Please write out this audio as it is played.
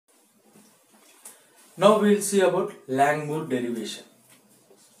Now we will see about Langmuir derivation.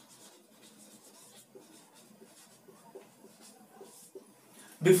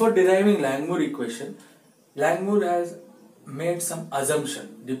 Before deriving Langmuir equation, Langmuir has made some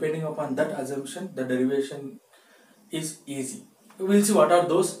assumption. Depending upon that assumption, the derivation is easy. We will see what are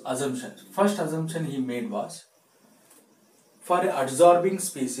those assumptions. First assumption he made was, for an adsorbing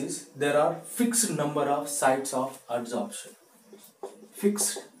species, there are fixed number of sites of adsorption.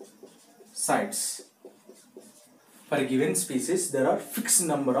 Fixed sites. For a given species, there are fixed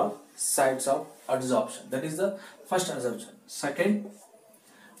number of sites of adsorption. That is the first assumption. Second,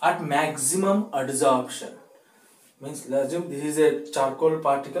 at maximum adsorption, means let's assume this is a charcoal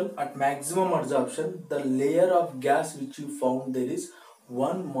particle. At maximum adsorption, the layer of gas which you found there is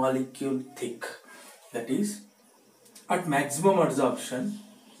 1 molecule thick. That is, at maximum adsorption,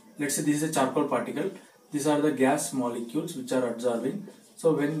 let's say this is a charcoal particle. These are the gas molecules which are adsorbing.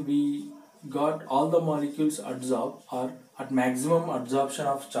 So when we got all the molecules adsorbed, or at maximum adsorption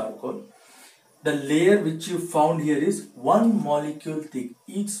of charcoal, the layer which you found here is 1 molecule thick.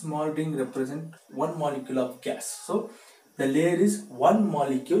 Each small ring represents 1 molecule of gas. So the layer is 1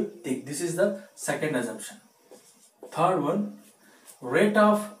 molecule thick. This is the second assumption. Third one, rate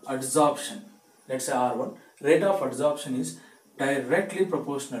of adsorption. Let's say R1. Rate of adsorption is directly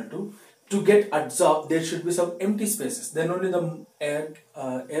proportional to get adsorbed, there should be some empty spaces. Then only the air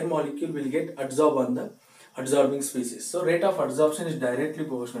molecule will get adsorbed on the adsorbing species. So rate of adsorption is directly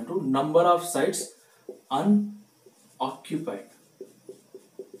proportional to number of sites unoccupied.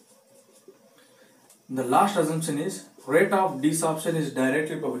 The last assumption is rate of desorption is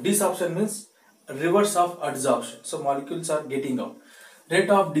directly proportional. Desorption means reverse of adsorption. So molecules are getting out. Rate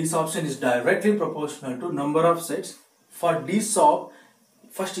of desorption is directly proportional to number of sites. For desorb,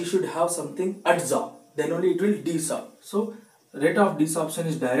 first you should have something adsorb, then only it will desorb. So rate of desorption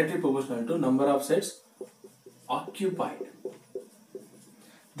is directly proportional to number of sites occupied.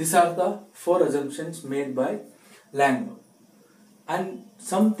 These are the 4 assumptions made by Langmuir. And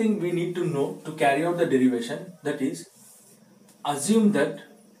something we need to know to carry out the derivation, that is, assume that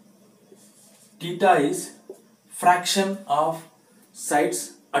theta is fraction of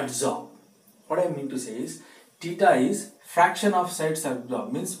sites adsorbed. What I mean to say is, theta is fraction of sites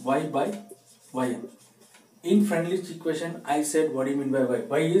adsorbed, means y by ym. In Freundlich's equation, I said what do you mean by y?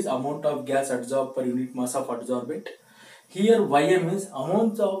 Y is amount of gas adsorbed per unit mass of adsorbent. Here ym is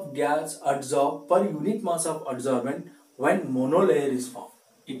amount of gas adsorbed per unit mass of adsorbent when monolayer is formed.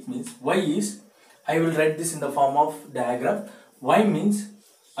 It means y is, I will write this in the form of diagram. Y means,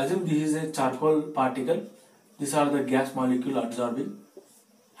 assume this is a charcoal particle. These are the gas molecule adsorbing,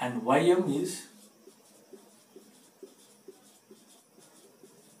 and ym is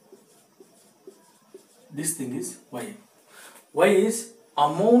this thing is ym. Y is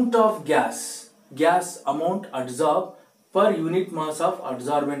amount of gas amount adsorbed per unit mass of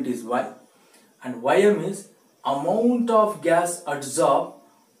adsorbent is y, and ym is amount of gas adsorbed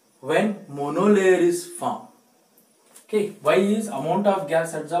when monolayer is formed. Okay, y is amount of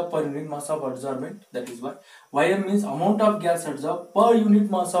gas adsorbed per unit mass of adsorbent, that is y. Ym is amount of gas adsorbed per unit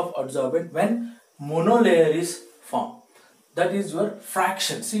mass of adsorbent when monolayer is formed. That is your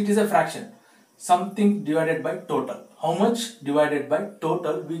fraction. See, it is a fraction. Something divided by total. How much divided by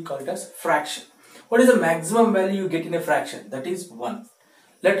total, we call it as fraction. What is the maximum value you get in a fraction? That is 1.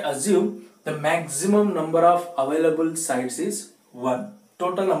 Let assume the maximum number of available sites is 1.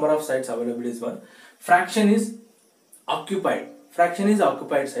 Total number of sites available is 1. Fraction is occupied. Fraction is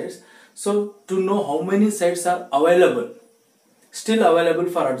occupied sites. So to know how many sites are available, still available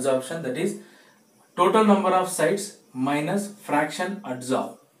for adsorption, that is total number of sites minus fraction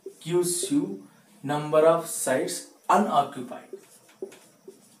adsorbed gives you number of sites unoccupied.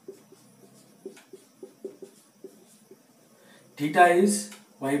 Theta is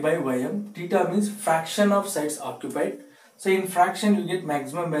y by ym. Theta means fraction of sites occupied. So in fraction you get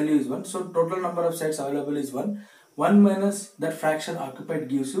maximum value is 1. So total number of sites available is 1. 1 minus that fraction occupied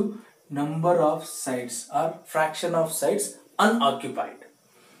gives you number of sites or fraction of sites unoccupied.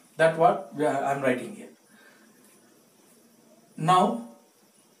 That's what I am writing here. Now,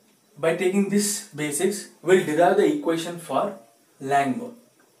 by taking this basics, we will derive the equation for Langmuir.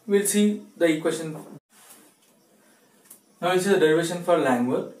 We will see the equation. Now we will see the derivation for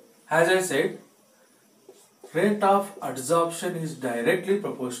Langmuir. As I said, rate of adsorption is directly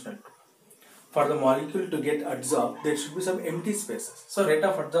proportional. For the molecule to get adsorbed, there should be some empty spaces. So rate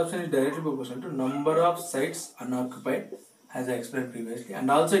of adsorption is directly proportional to number of sites unoccupied, as I explained previously,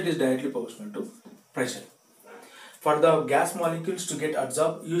 and also it is directly proportional to pressure. For the gas molecules to get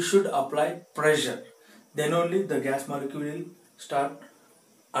adsorbed, you should apply pressure. Then only the gas molecule will start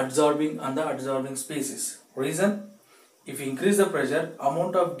adsorbing on the adsorbing species. Reason? If you increase the pressure,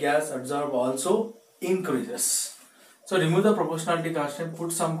 amount of gas adsorbed also increases. So remove the proportionality constant,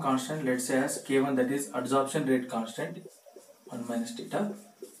 put some constant, let's say as K1, that is adsorption rate constant 1 minus theta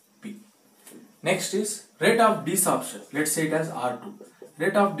P. Next is rate of desorption, let's say it as R2.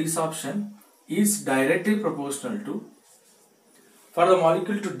 Rate of desorption is directly proportional to, for the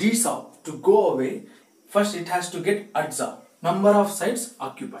molecule to desorb, to go away, first it has to get adsorbed, number of sites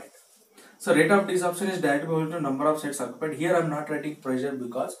occupied. So rate of desorption is directly proportional to number of sites occupied. Here I am not writing pressure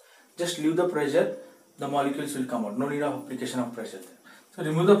because just leave the pressure, the molecules will come out. No need of application of pressure there. So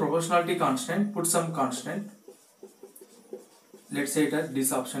remove the proportionality constant, put some constant. Let's say it as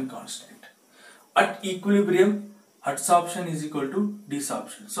desorption constant. At equilibrium, adsorption is equal to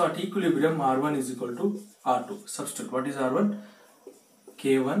desorption. So at equilibrium, R1 is equal to R2. Substitute. What is R1?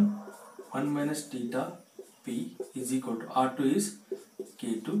 K1 1 minus theta P is equal to R2 is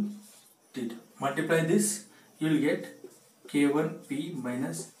K2 theta. Multiply this, you will get K1 P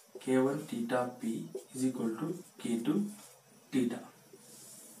minus K1 theta P is equal to K2 theta.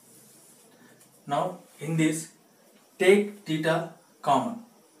 Now in this, take theta common.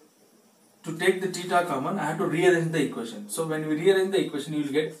 To take the theta common, I have to rearrange the equation. So when we rearrange the equation, you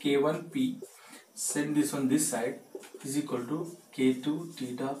will get K1 P, send this on this side, is equal to K2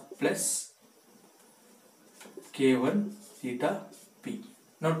 theta plus K1 theta P.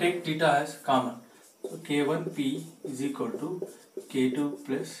 Now take theta as common. So K1 P is equal to K2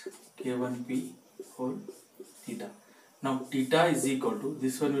 plus K1 P whole theta. Now theta is equal to,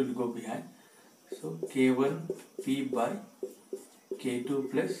 this one will go behind. So K1 P by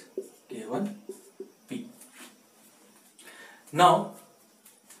K2 plus K1 P. Now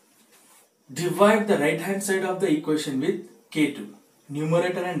divide the right hand side of the equation with K2.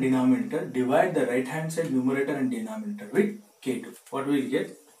 Numerator and denominator, divide the right hand side numerator and denominator with K2. What we will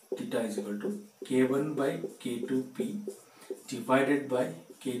get? Theta is equal to K1 by K2P divided by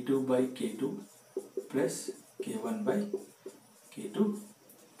K2 by K2 plus K1 by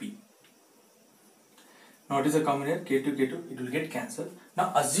K2P. Now what is the common here? K2, K2, it will get cancelled.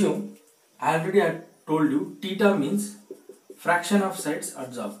 Now assume, I told you, theta means fraction of sites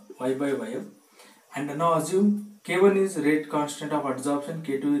adsorbed, Y by Ym. And now assume K1 is rate constant of adsorption,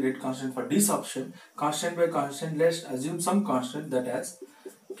 K2 is rate constant for desorption. Constant by constant, let's assume some constant, that as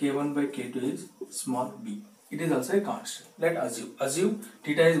K1 by K2 is small b. It is also a constant. Let assume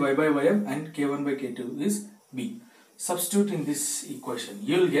theta is Y by Ym and K1 by K2 is b. Substitute in this equation,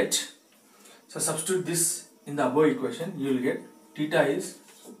 you will get, so substitute this in the above equation, you will get theta is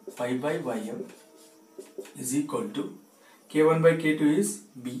Y by Ym is equal to K1 by K2 is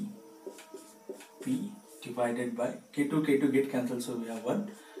b, p divided by K2 get cancelled, so we have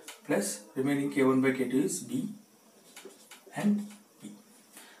 1 plus remaining K1 by K2 is b and p.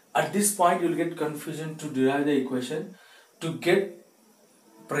 At this point you will get confusion to derive the equation. To get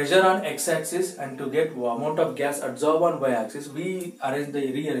pressure on x-axis and to get amount of gas adsorbed on y-axis, we rearrange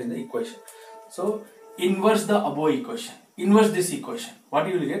the equation. So inverse the above equation, inverse this equation. What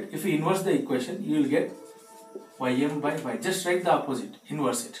you will get? If you inverse the equation, you will get Ym by y. Just write the opposite,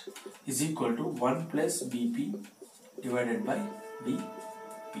 inverse it, is equal to 1 plus Bp divided by Bp.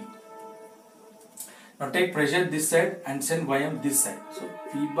 Now take pressure this side and send Ym this side. So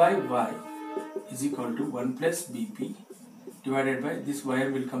P by y is equal to 1 plus Bp divided by this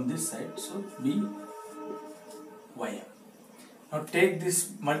Ym will come this side. So Bym. Now take this,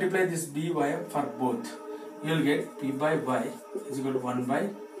 multiply this Bym for both. You will get P by y is equal to 1 by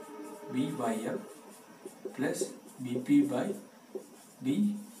Bym plus Bp by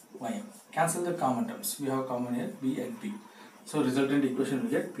Bym. Cancel the common terms. We have common here B and P. So resultant equation will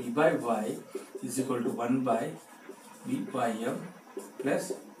get P by y is equal to 1 by Bym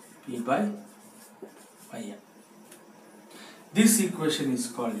plus P by Ym. This equation is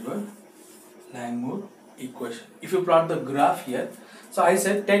called your Langmuir equation. If you plot the graph here, so I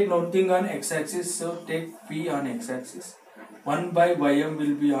said take nothing on x-axis, so take P on x-axis, 1 by Ym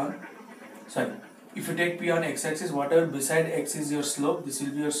will be on, sorry, if you take P on x-axis, whatever beside x is your slope, this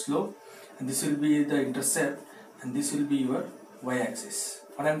will be your slope, and this will be the intercept, and this will be your y-axis.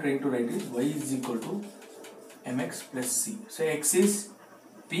 What I am trying to write is y is equal to mx plus c. So x is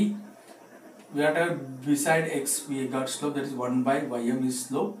P, whatever beside x we got slope, that is 1 by Ym is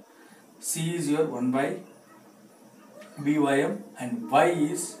slope, c is your 1 by Bym, and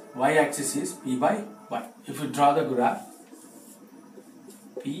y-axis is P by y. If you draw the graph,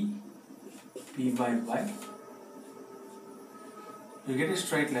 P by y, you get a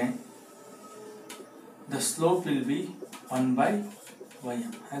straight line. The slope will be 1 by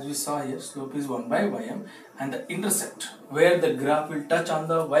Ym. As we saw here, slope is 1 by Ym, and the intercept where the graph will touch on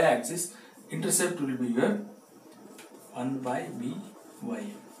the y-axis, intercept will be your 1 by b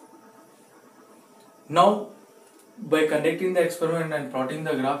ym. Now, by conducting the experiment and plotting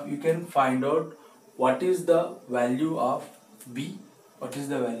the graph, you can find out what is the value of b, what is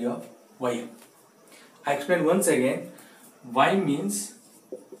the value of ym. I explain once again. Y means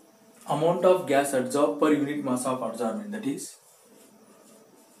amount of gas adsorbed per unit mass of adsorbent, that is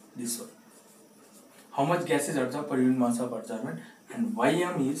this one. How much gas is adsorbed per unit mass of adsorbent, and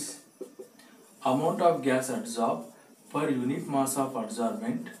ym is amount of gas adsorbed per unit mass of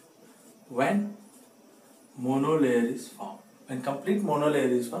adsorbent when monolayer is formed. When complete monolayer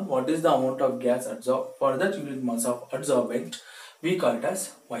is formed, what is the amount of gas adsorbed for that unit mass of adsorbent? We call it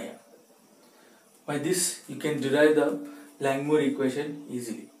as ym. By this, you can derive the Langmuir equation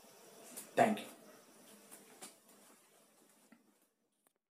easily. Thank you.